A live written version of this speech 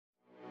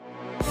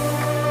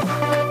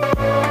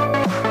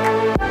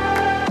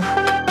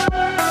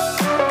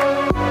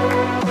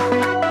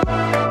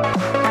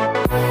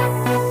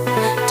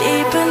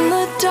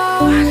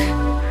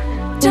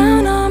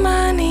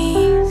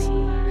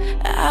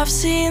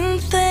seen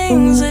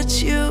things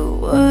that you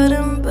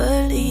wouldn't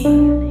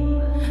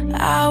believe.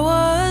 I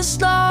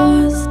was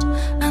lost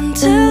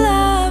until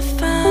I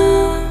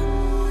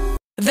found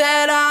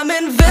that I'm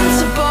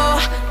invincible.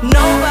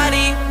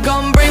 Nobody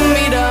gon' bring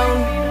me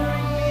down.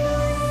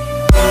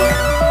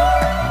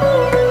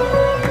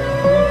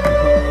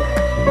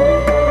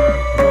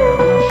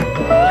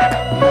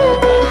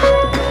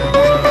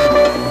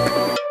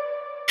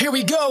 Here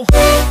we go.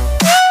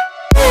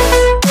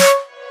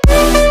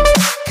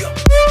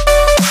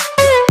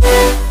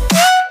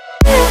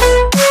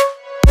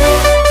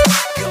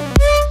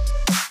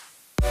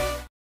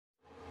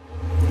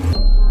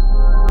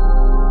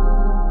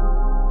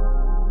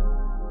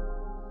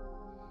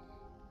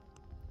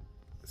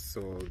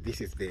 So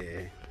this is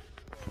the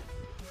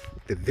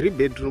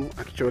 3-bedroom,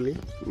 actually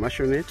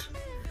Maisonette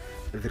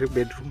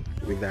 3-bedroom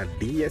with a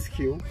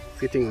DSQ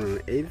sitting on an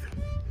 8th.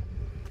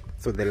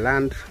 So the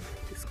land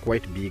is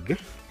quite big.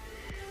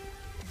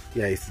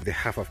 Yeah, it's the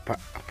half of a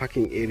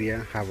parking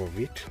area, half of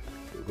it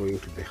going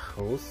to the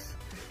house.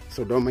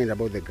 So don't mind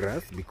about the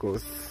grass,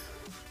 because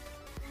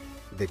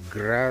the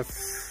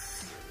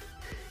grass,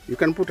 you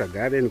can put a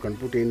garden, you can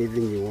put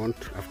anything you want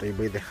after you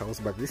buy the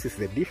house, but this is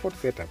the default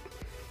setup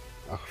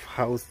of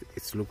house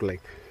it's look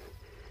like.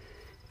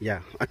 Yeah,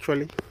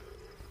 actually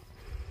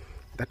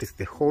that is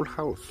the whole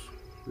house.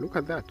 Look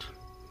at that.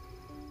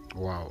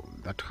 Wow,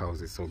 that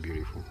house is so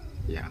beautiful.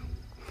 Yeah,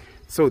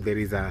 so there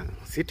is a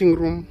sitting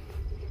room.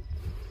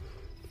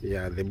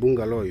 Yeah, the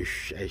bungalow,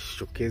 I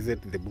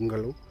showcased the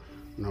bungalow.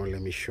 Now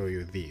let me show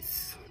you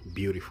this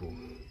beautiful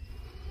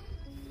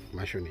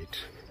Maisonette.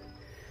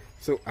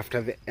 So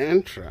after the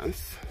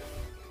entrance,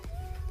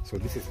 so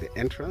this is the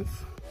entrance.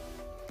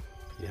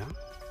 Yeah,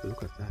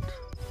 look at that.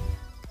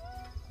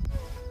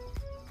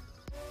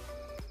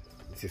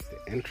 This is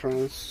the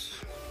entrance.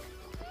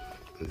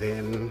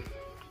 Then,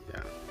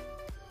 yeah,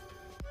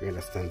 you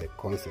understand the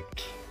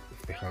concept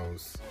of the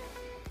house.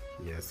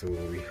 Yeah, so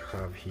we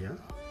have here.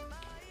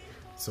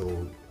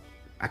 So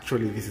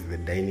actually this is the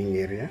dining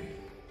area.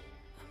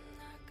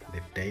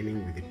 The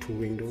dining with the 2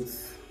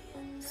 windows,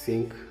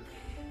 sink.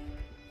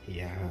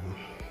 Yeah,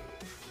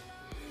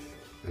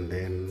 and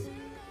then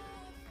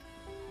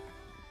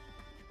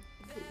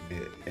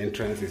the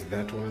entrance is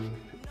that one.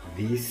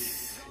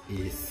 This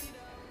is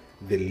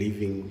the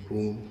living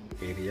room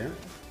area,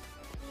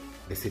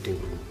 the sitting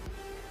room.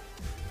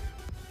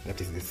 That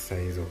is the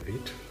size of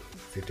it,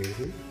 sitting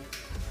room.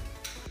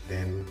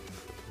 Then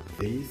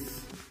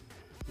this,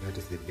 that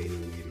is the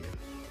dining area.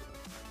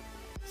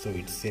 So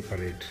it's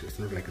separate. It's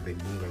not like the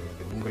bungalow.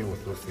 The bungalow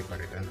was not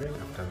separate. And then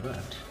after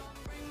that,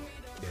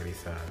 there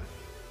is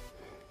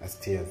a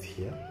stairs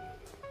here.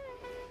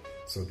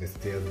 So the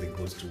stairs, that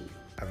goes to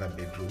other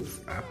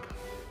bedrooms up.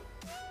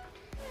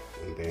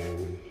 And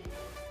then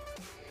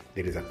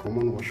there is a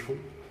common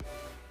washroom,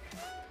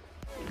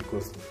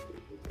 because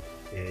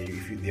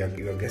if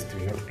your guest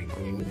will not be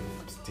going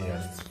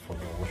upstairs for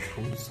the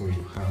washroom, so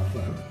you have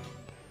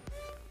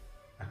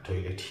a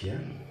toilet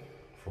here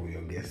for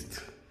your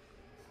guest.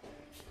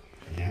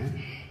 Yeah,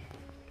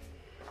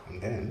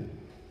 and then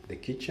the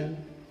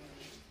kitchen.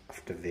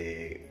 After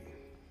the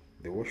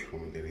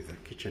washroom, there is a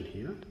kitchen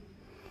here.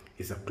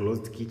 It's a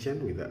closed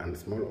kitchen with a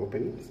small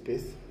open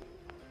space.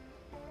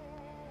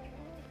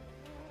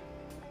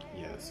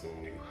 Yeah, so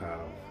you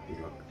have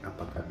your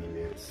upper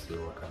cabinets,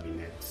 lower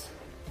cabinets.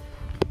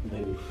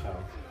 Then you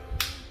have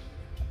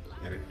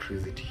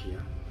electricity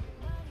here.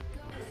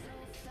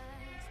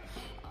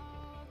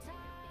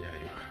 Yeah,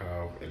 you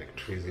have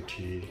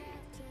electricity.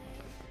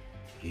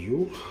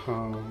 You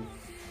have,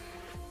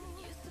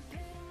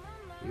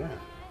 yeah,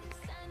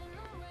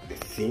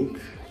 the sink,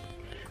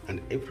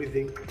 and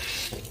everything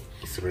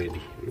is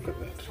ready. Look at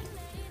that.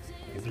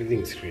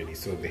 Everything is ready.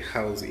 So the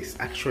house is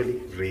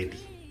actually ready.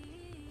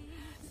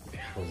 The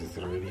house is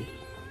ready.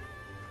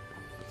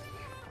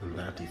 And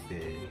that is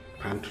the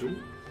pantry.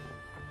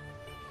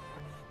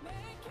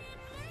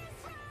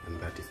 And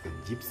that is the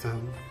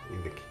gypsum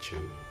in the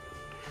kitchen.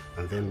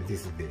 And then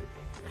this is the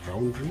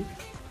laundry.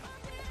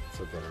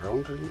 So the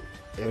laundry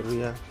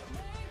area,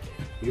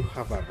 you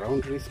have a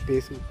laundry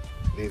space.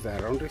 There's a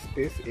laundry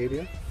space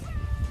area,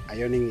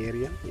 ironing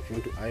area if you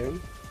want to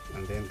iron,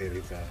 and then there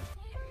is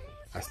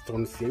a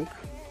stone sink.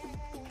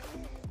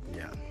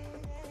 Yeah,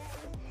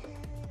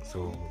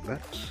 so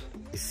that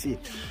is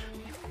it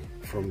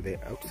from the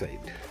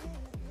outside.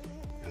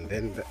 And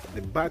then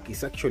the back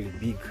is actually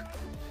big.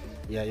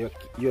 Yeah,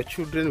 your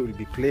children will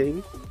be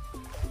playing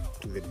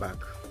to the back.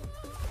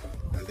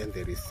 And then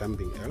there is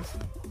something else,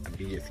 a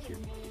DSQ.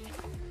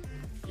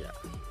 Yeah,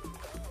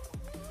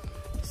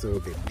 so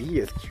the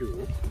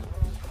DSQ,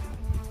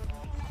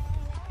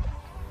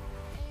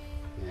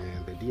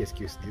 and the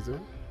DSQ is this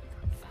one.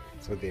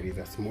 So there is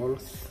a small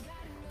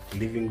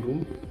living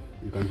room.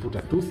 You can put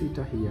a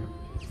 2-seater here.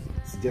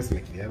 It's just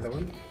like the other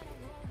one.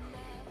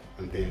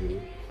 And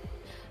then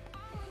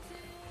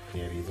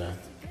there is a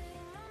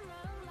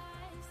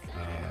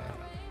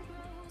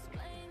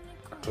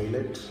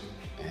toilet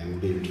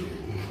and bedroom.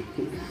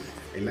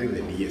 I like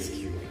the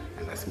DSQ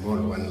and a small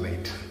one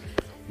light.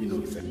 You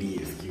know, it's a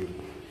DSQ.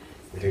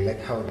 The I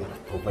like how they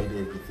provide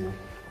everything.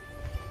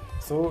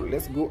 So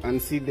let's go and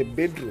see the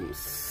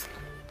bedrooms.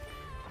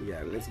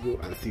 Yeah, let's go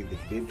and see the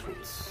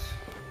bedrooms.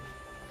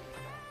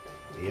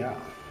 Yeah,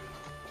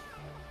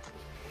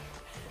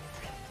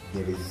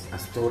 there is a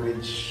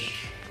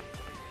storage.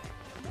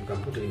 You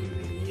can put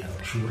anything here,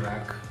 a shoe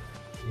rack.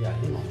 Yeah,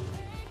 you know,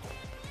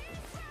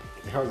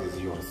 the house is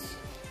yours.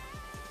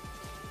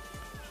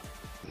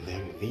 And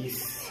then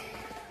this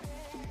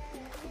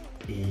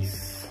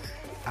is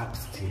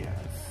upstairs.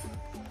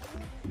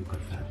 Look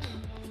at that.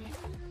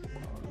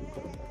 Wow, look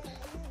at that.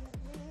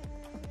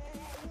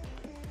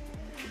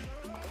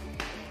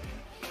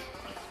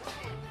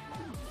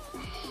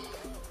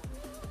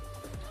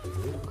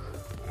 Look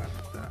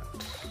at that.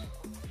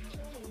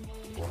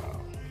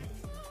 Wow.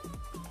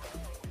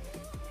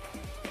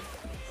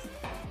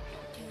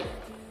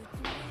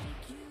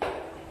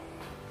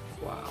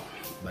 Wow.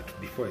 But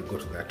before I go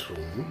to that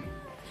room,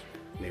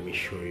 let me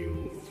show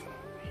you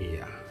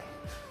here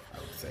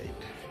outside.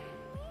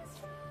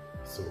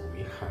 So we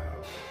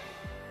have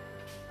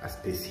a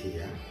space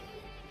here.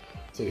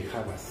 So we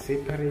have a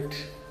separate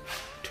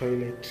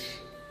toilet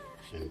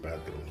and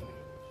bathroom.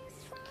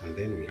 And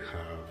then we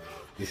have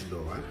this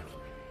door.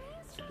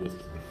 It goes to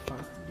the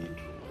first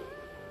bedroom.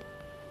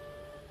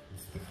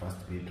 This is the first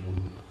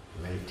bedroom,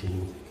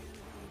 lighting.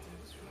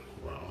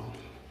 Wow.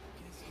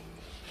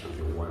 And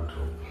the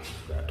wardrobe,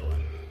 that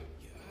one.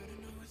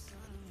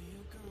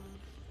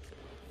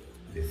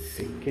 The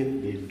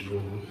second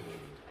bedroom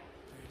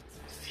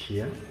is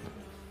here.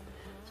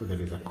 So there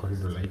is a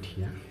corridor light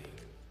here.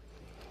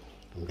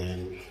 And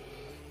then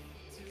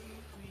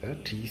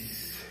that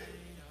is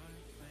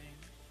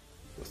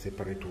a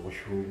separate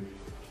washroom.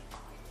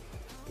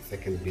 The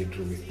second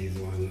bedroom is this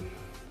one.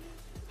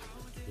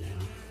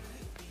 Yeah.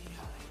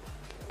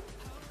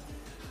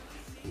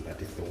 And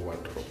that is the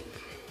wardrobe.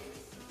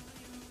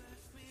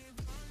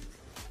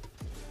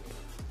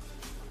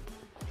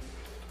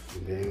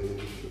 And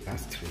then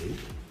last tray.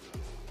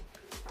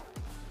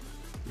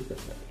 Look at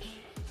that.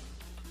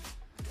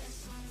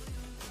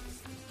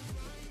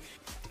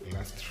 The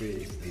last tray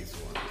is this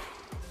one.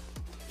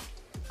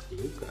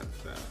 Look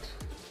at that.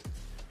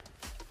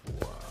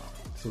 Wow.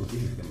 So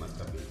this is the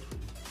master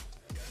bedroom.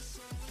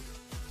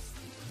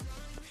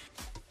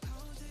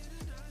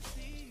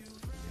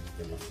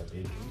 The master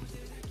bedroom.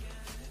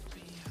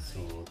 So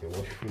the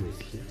washroom is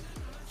here.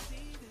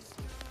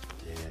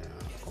 Yeah,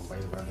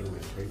 combined bathroom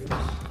and toilet.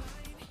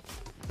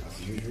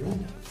 As usual.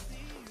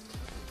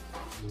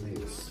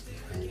 Nice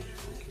behind.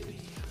 Okay.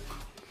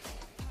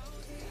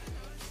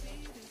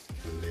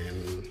 And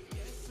then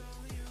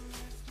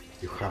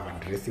you have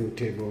a dressing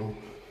table.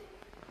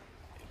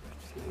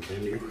 And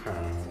then you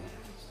have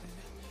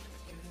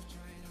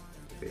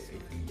the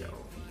idea of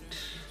it.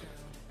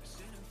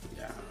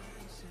 Yeah.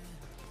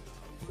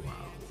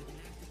 Wow.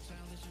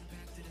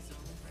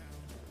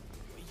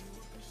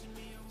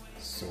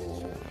 So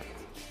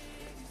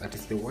that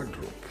is the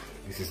wardrobe.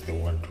 This is the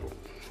wardrobe.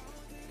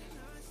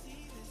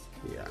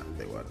 Yeah,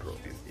 the wardrobe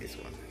is this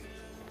one.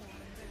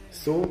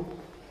 So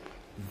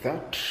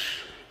that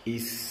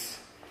is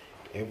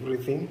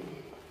everything.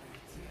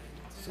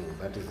 So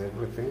that is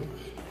everything.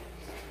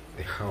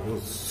 The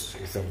house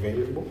is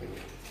available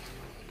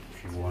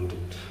if you want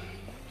it.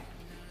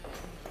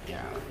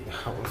 Yeah, the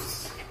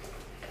house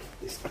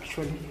is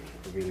actually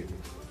available.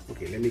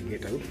 Okay, let me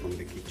get out from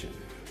the kitchen.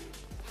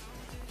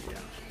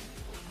 Yeah,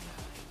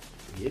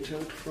 get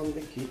out from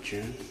the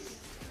kitchen.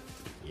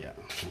 Yeah,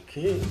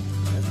 okay.